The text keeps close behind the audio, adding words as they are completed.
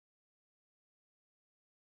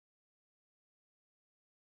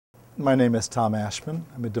My name is Tom Ashemann.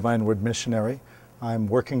 I'm a Divine Word missionary. I'm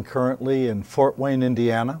working currently in Fort Wayne,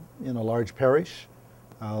 Indiana, in a large parish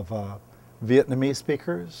of Vietnamese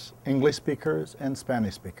speakers, English speakers, and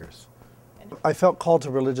Spanish speakers. I felt called to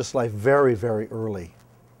religious life very, very early.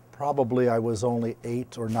 Probably I was only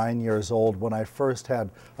 8 or 9 years old when I first had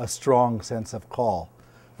a strong sense of call.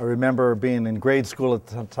 I remember being in grade school at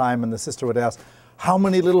the time, and the sister would ask, "How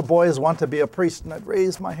many little boys want to be a priest?" And I'd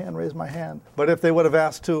raise my hand. But if they would have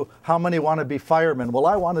asked too, "How many want to be firemen?" Well,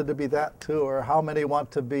 I wanted to be that too. Or how many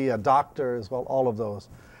want to be doctors? Well, all of those.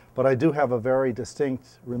 But I do have a very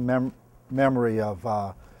distinct memory of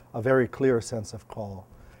a very clear sense of call.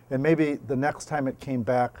 And maybe the next time it came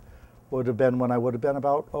back would have been when I would have been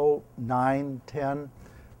about 9, 10,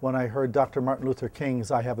 when I heard Dr. Martin Luther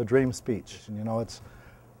King's "I Have a Dream" speech. And, it's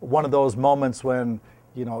one of those moments when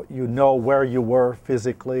you know where you were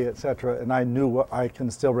physically, etc. And I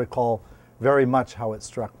can still recall very much how it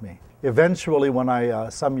struck me. Eventually,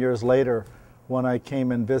 when some years later, when I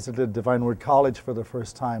came and visited Divine Word College for the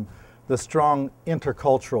first time, the strong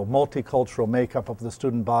intercultural, multicultural makeup of the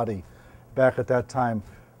student body back at that time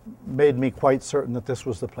made me quite certain that this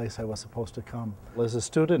was the place I was supposed to come. As a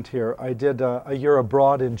student here, I did a year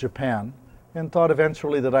abroad in Japan and thought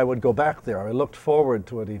eventually that I would go back there. I looked forward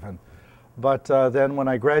to it even. But then when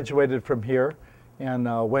I graduated from here and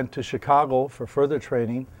went to Chicago for further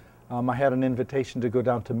training, I had an invitation to go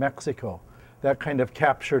down to Mexico. That kind of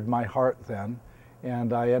captured my heart then,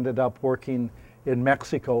 and I ended up working in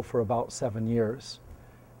Mexico for about 7 years.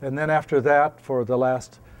 And then after that, for the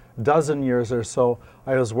last dozen years or so,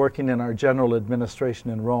 I was working in our general administration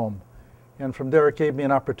in Rome. And from there it gave me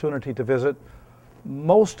an opportunity to visit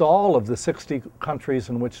most all of the 60 countries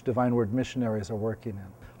in which Divine Word missionaries are working in.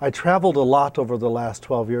 I traveled a lot over the last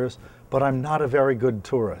 12 years, but I'm not a very good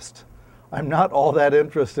tourist. I'm not all that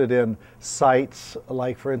interested in sights,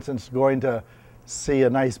 like for instance going to see a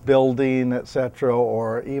nice building, etc.,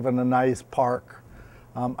 or even a nice park.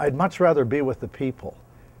 I'd much rather be with the people.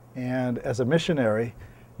 And as a missionary,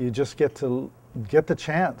 you just get the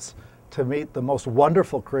chance to meet the most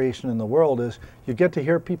wonderful creation in the world. Is you get to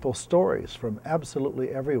hear people's stories from absolutely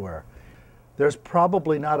everywhere. There's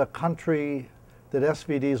probably not a country that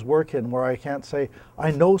SVDs work in where I can't say,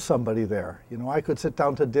 I know somebody there. I could sit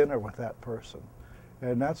down to dinner with that person.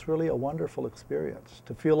 And that's really a wonderful experience,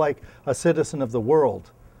 to feel like a citizen of the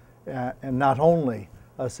world and not only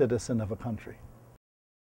a citizen of a country.